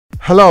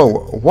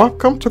Hello,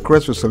 welcome to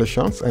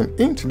gracevillesolutions, and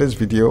in today's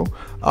video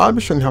I'll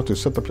be showing you how to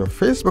set up your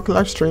Facebook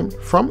live stream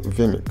from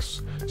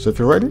Vmix. So if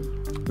you're ready,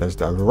 let's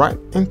dive right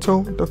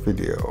into the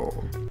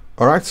video.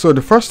 Alright, so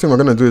the first thing we're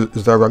going to do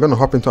is that we're going to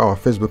hop into our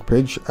Facebook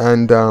page,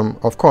 and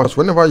of course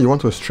whenever you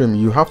want to stream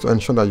you have to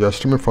ensure that you're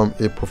streaming from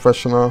a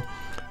professional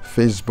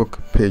Facebook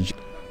page.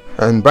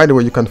 And by the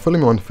way, you can follow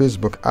me on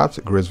Facebook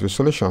at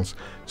gracevillesolutions.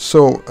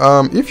 So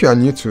if you are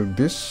new to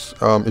this,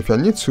 if you're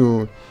new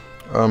to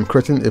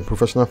creating a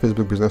professional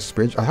Facebook business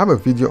page, I have a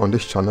video on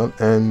this channel,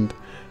 and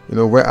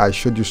where I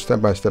showed you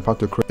step by step how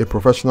to create a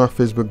professional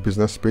Facebook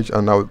business page,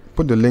 and I'll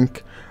put the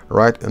link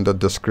right in the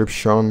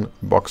description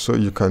box, so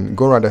you can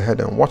go right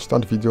ahead and watch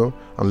that video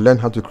and learn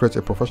how to create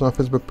a professional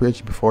Facebook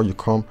page before you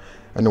come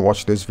and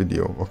watch this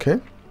video. Okay,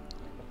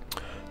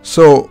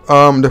 so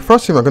the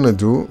first thing we're going to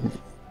do,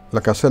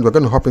 like I said, we're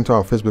going to hop into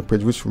our Facebook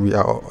page, which we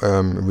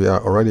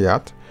are already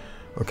at.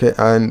 Okay,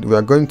 and we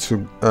are going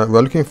to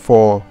we're looking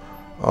for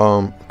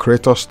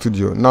Creator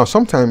Studio. Now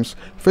sometimes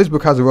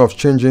Facebook has a way of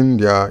changing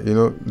their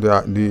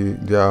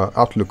their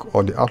outlook,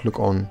 or the outlook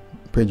on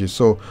pages.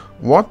 So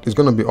what is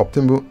going to be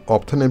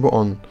obtainable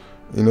on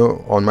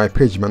on my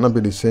page might not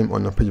be the same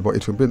on your page, but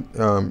it will be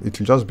it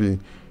will just be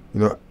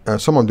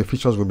some of the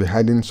features will be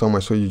hiding somewhere,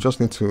 so you just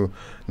need to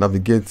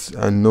navigate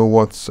and know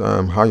what's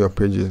how your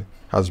page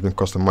has been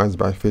customized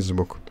by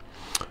Facebook.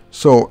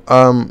 So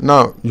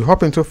now you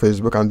hop into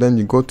Facebook and then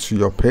you go to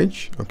your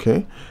page.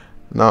 Okay,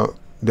 now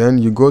then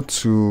you go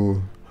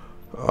to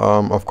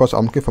of course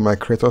I'm looking for my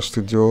Creator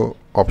Studio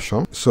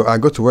option, so I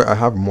go to where I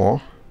have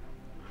more,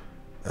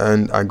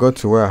 and I go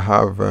to where I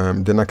have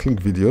then I click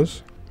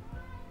videos.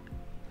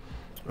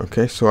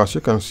 Okay, so as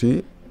you can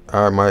see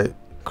my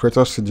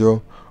Creator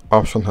Studio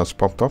option has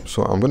popped up,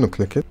 so I'm going to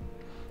click it.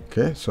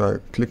 Okay, so I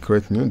click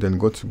create new, then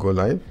go to go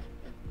live.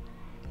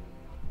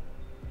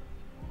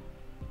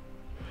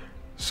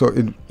 So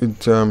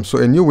so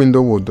a new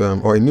window would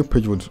or a new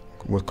page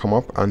would come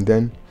up, and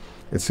then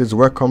it says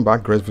welcome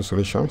back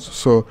gracevillesolutions.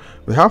 So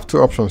we have two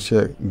options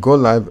here, go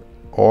live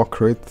or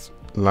create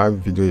live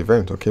video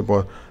event. Okay,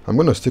 but I'm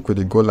going to stick with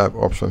the go live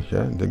option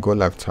here, the go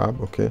live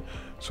tab. Okay,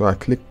 so I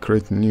click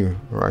create new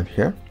right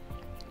here.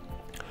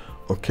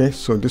 Okay,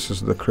 so this is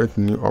the create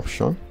new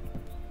option.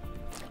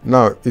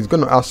 Now it's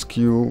going to ask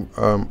you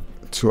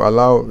to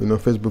allow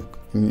Facebook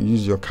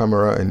use your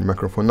camera and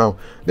microphone. Now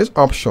this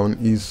option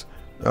is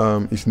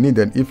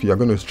needed if you are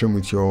going to stream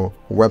with your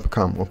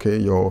webcam, okay,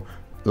 your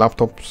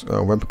laptop's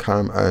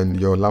webcam and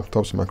your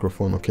laptop's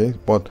microphone. Okay,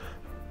 but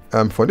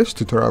for this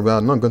tutorial we are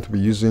not going to be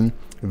using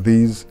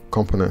these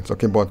components.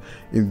 Okay, but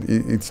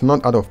it's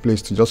not out of place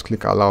to just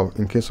click allow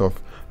in case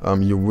of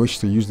you wish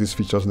to use these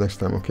features next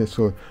time. Okay,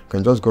 so you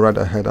can just go right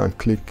ahead and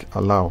click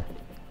allow.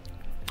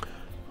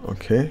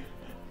 Okay,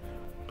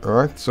 all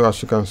right, so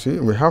as you can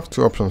see we have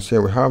two options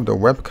here. We have the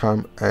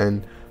webcam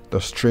and the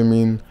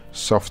streaming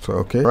software.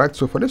 Okay, all right,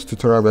 so for this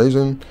tutorial we're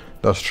using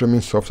the streaming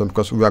software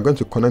because we are going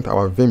to connect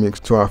our Vmix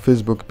to our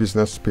Facebook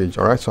business page.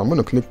 All right, so I'm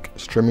going to click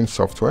streaming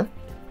software.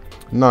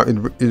 Now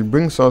it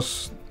brings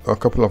us a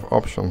couple of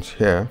options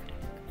here.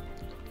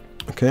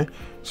 Okay,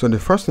 so the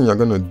first thing you're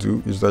going to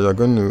do is that you're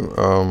going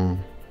to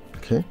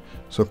okay,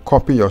 so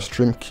copy your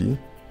stream key.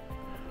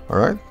 All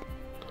right,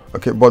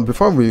 okay, but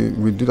before we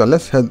do that,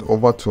 let's head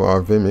over to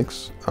our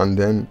Vmix, and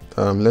then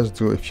let's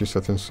do a few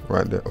settings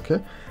right there. Okay,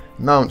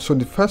 now so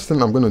the first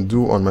thing I'm going to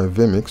do on my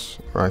Vmix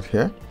right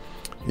here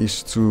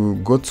is to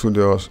go to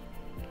the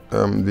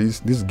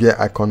this gear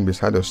icon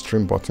beside the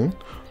stream button.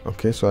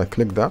 Okay, so I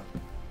click that,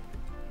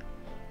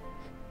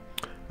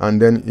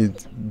 and then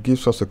it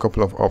gives us a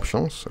couple of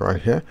options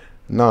right here.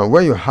 Now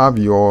where you have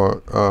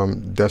your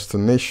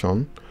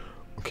destination,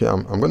 okay,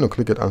 I'm going to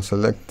click it and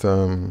select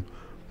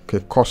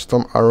okay,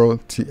 custom arrow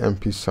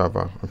TMP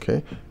server.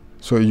 Okay,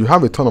 so you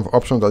have a ton of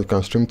options that you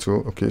can stream to.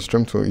 Okay,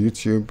 stream to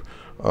YouTube,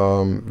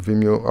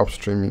 Vimeo,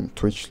 upstream,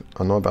 Twitch,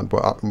 and all that,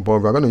 but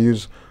we're going to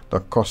use the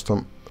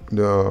custom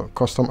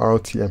arrow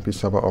TMP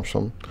server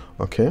option.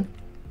 Okay,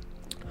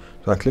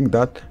 so I click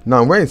that.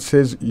 Now where it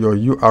says your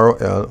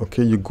URL,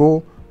 okay, you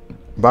go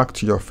back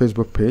to your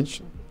Facebook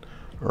page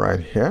right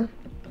here,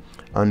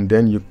 and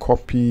then you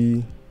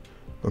copy.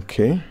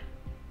 Okay,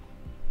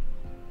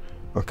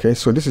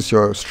 so this is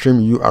your stream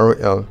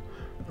URL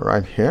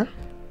right here.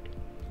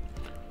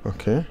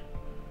 Okay,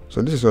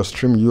 so this is your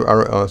stream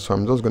URL, so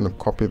I'm just going to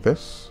copy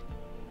this,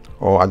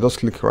 or I just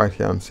click right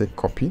here and say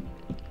copy.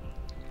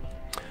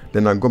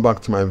 Then I go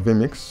back to my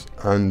Vmix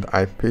and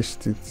I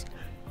paste it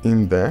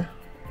in there.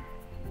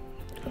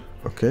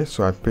 Okay,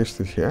 so I paste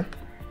it here.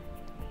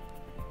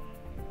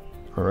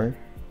 All right,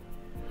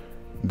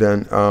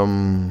 then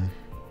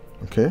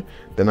okay,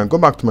 then I go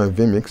back to my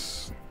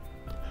Vmix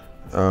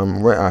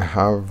where I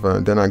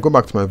have then I go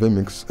back to my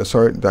Vmix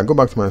then I go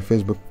back to my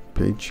Facebook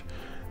page,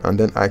 and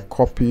then I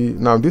copy.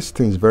 Now this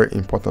thing is very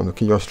important.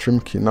 Okay, your stream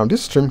key. Now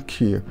this stream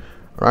key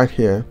right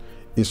here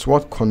is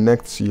what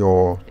connects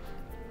your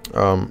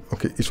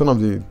okay, it's one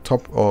of the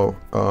top or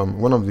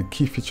one of the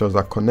key features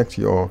that connect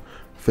your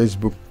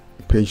Facebook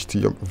page to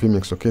your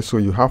Vmix. Okay, so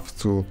you have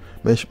to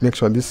make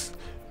sure this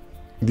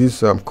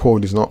this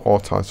code is not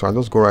altered, so I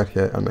just go right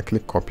here and I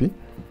click copy.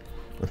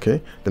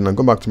 Okay, then I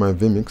go back to my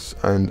Vmix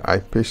and I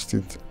paste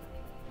it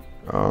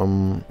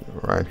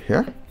right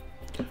here.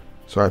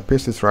 So I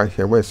paste it right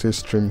here where it says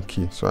stream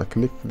key. So I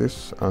click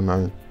this and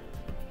I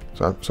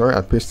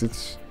paste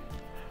it,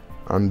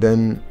 and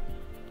then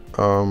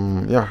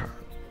yeah,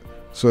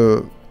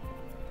 so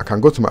I can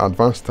go to my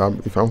advanced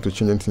tab if I want to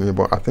change anything here,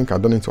 but I think I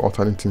don't need to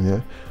alter anything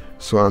here.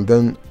 So and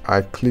then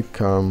I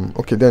click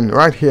okay, then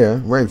right here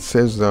where it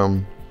says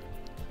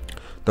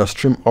the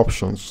stream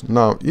options.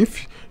 Now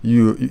if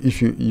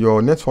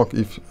your network,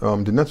 if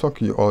the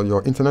network or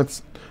your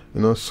internet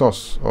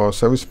source or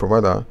service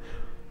provider,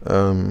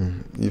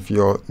 if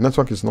your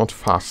network is not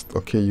fast,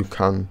 okay, you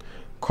can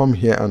come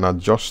here and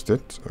adjust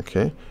it.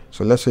 Okay,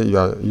 so let's say you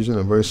are using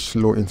a very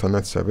slow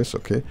internet service.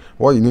 Okay,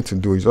 what you need to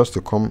do is just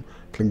to come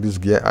click this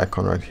gear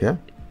icon right here,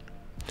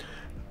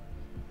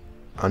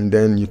 and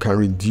then you can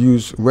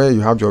reduce where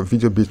you have your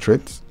video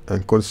bitrate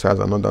and code size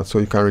and all that. So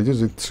you can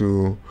reduce it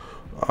to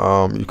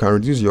you can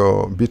reduce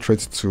your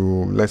bitrate to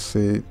let's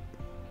say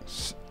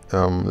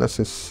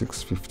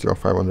 650 or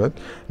 500.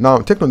 Now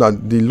take note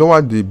that the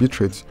lower the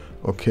bitrate,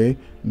 okay,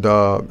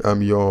 the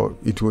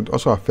it would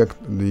also affect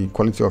the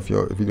quality of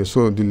your video.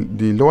 So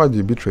the lower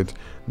the bitrate,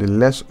 the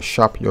less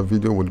sharp your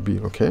video would be.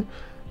 Okay,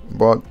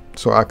 but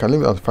so I can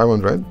leave it at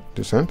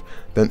 500%.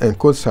 Then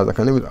encode size I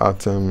can leave it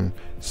at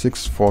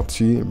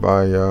 640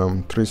 by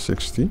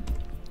 360.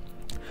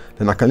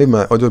 Then I can leave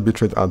my audio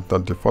bitrate at the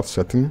default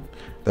setting.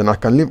 Then I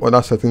can leave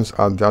other settings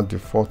at that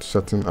default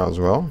setting as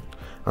well,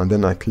 and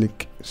then I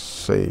click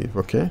save.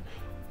 Okay,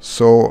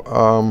 so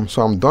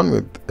so I'm done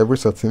with every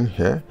setting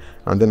here,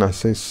 and then I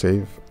say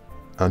save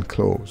and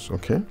close.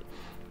 Okay,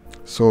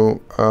 so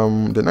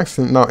the next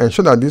thing, now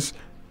ensure that this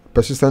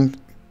persistent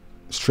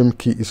stream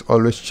key is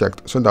always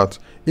checked, so that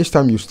each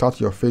time you start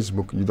your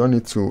Facebook, you don't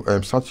need to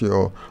start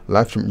your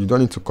live stream, you don't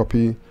need to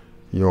copy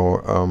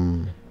your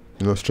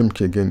stream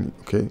key again.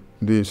 Okay,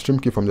 the stream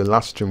key from the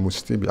last stream will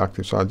still be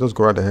active. So I just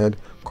go right ahead,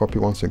 copy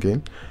once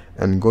again,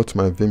 and go to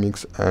my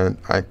Vmix and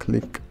I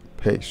click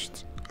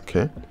paste.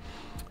 Okay,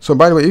 so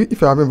by the way,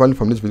 if you're having value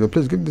from this video,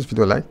 please give this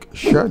video a like,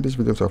 share this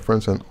video with your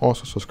friends, and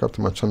also subscribe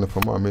to my channel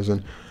for more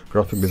amazing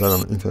graphic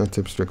design and internet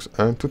tips, tricks,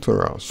 and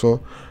tutorials.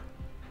 So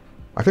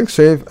I click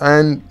save,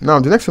 and now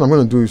the next thing I'm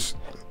going to do is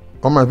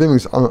on my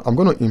Vmix, I'm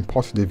going to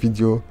import the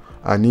video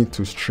I need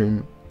to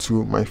stream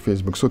to my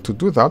Facebook. So to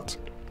do that,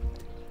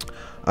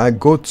 I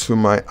go to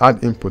my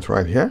add input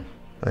right here.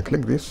 I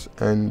click this,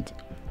 and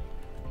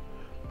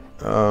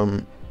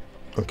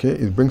okay,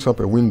 it brings up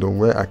a window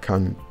where I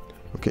can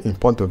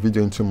import the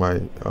video into my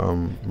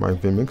my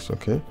Vmix.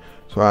 Okay,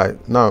 so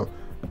now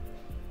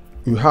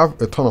you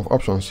have a ton of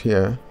options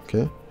here.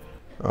 Okay,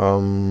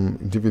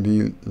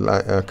 DVD,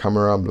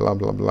 camera, blah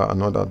blah blah,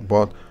 and all that,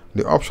 but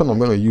the option I'm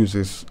going to use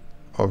is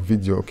of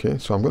video. Okay,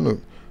 so I'm going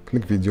to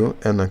click video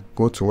and I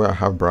go to where I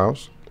have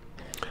browse,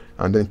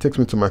 and then it takes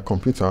me to my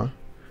computer,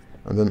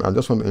 and then I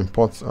just want to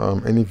import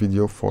any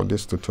video for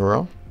this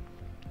tutorial.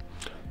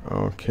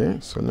 Okay,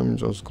 so let me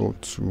just go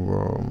to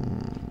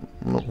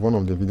one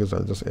of the videos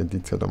I just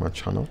edited on my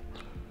channel.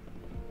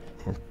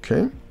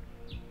 Okay,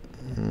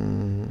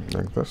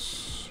 like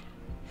this.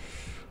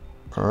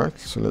 All right,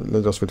 so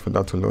let's just wait for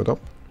that to load up.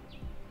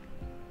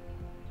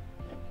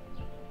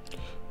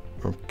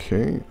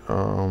 Okay,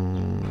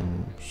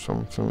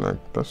 something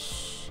like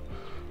this.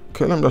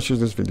 Okay, let me just use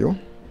this video.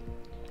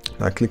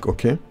 I click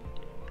OK.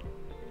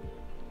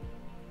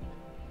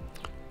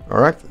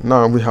 Alright,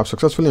 now we have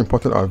successfully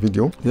imported our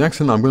video. The next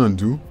thing I'm going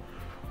to do,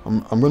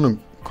 I'm going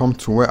to come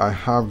to where I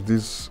have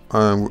this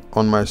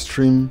on my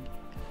stream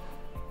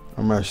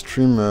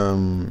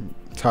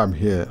tab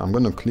here. I'm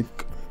going to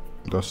click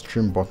the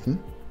stream button.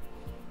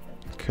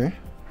 Okay,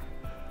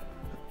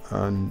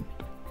 and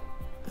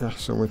yeah,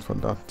 so wait for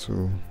that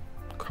to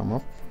come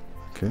up.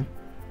 Okay,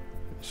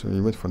 so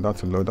you wait for that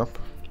to load up.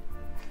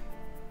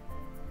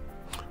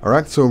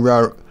 Alright, so we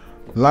are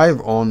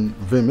live on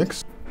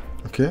Vmix.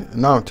 Okay,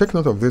 now take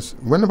note of this.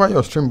 Whenever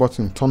your stream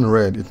button turns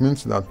red, it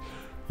means that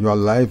you are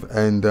live,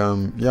 and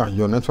yeah,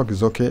 your network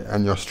is okay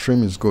and your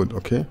stream is good.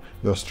 Okay,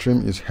 your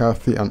stream is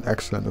healthy and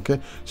excellent.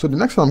 Okay, so the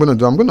next thing I'm going to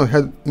do, I'm going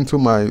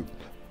to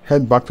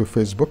head back to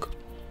Facebook.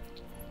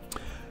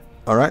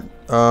 All right,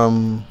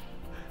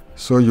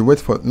 so you wait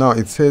for, now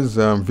it says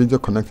video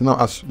connected. Now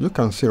as you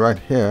can see right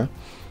here,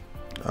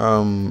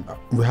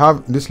 we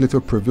have this little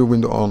preview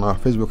window on our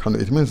Facebook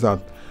handle. It means that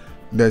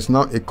there's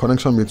now a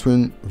connection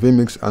between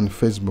Vmix and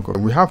Facebook.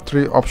 We have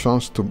three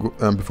options to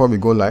go before we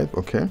go live.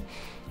 Okay,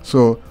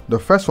 so the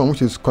first one,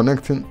 which is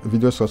connecting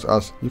video source,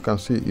 as you can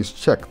see, is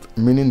checked,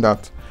 meaning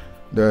that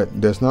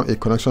there's now a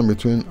connection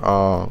between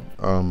our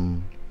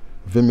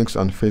Vmix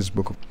and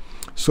Facebook.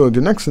 So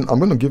the next thing, I'm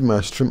going to give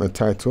my stream a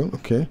title.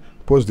 Okay,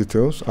 post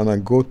details, and I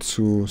go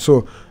to,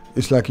 so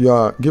it's like you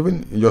are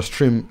giving your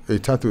stream a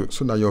title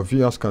so that your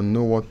viewers can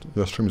know what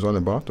your stream is all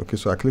about. Okay,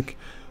 so I click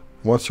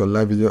what's your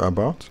live video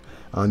about,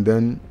 and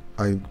then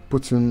I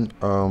put in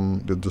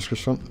the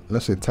description.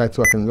 Let's say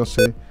title, I can just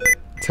say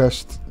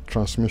test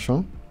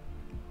transmission.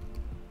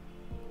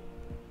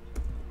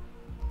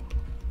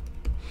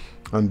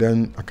 and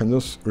then I can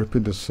just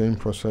repeat the same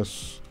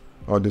process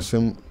or the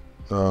same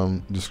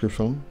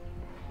description,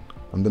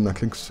 and then I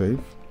click save.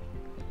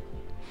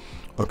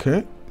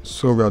 Okay,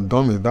 so we are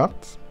done with that.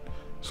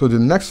 So the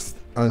next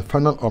and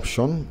final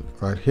option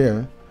right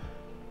here,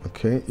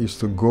 okay, is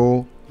to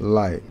go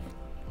live.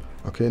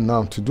 Okay,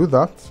 now to do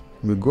that,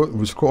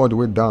 we scroll all the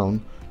way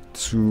down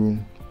to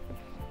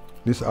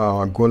this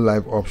our go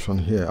live option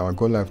here, our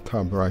go live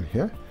tab right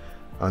here,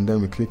 and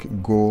then we click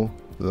go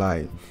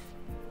live.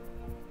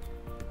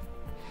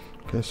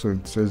 Okay, so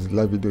it says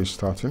live video is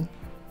starting.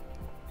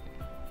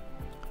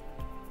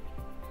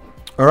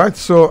 All right,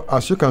 so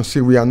as you can see,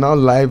 we are now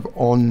live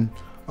on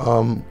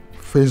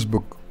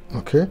Facebook.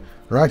 Okay,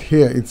 right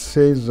here it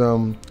says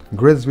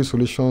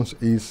gracevillesolutions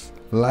is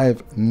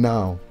live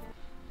now,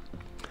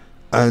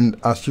 and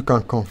as you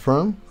can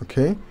confirm,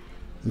 okay,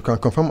 you can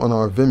confirm on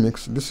our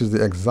Vmix, this is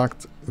the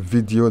exact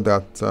video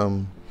that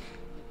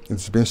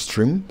it's been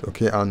streamed,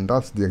 okay, and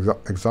that's the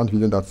exact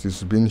video that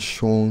is being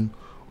shown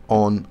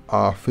on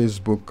our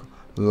Facebook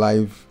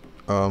live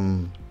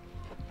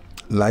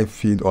live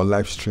feed or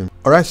live stream.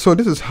 All right, so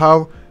this is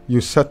how you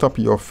set up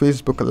your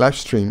Facebook live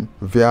stream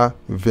via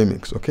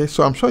Vmix. Okay,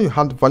 so I'm sure you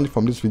had value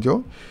from this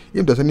video.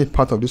 If there's any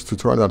part of this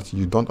tutorial that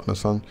you don't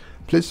understand,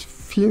 please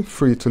feel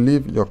free to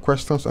leave your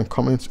questions and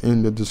comments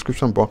in the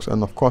description box,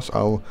 and of course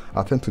I'll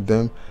attend to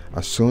them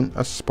as soon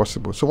as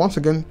possible. So once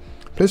again,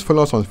 please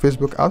follow us on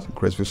Facebook at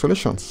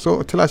gracevillesolutions.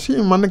 So until I see you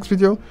in my next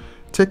video,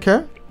 take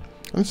care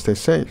and stay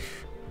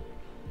safe.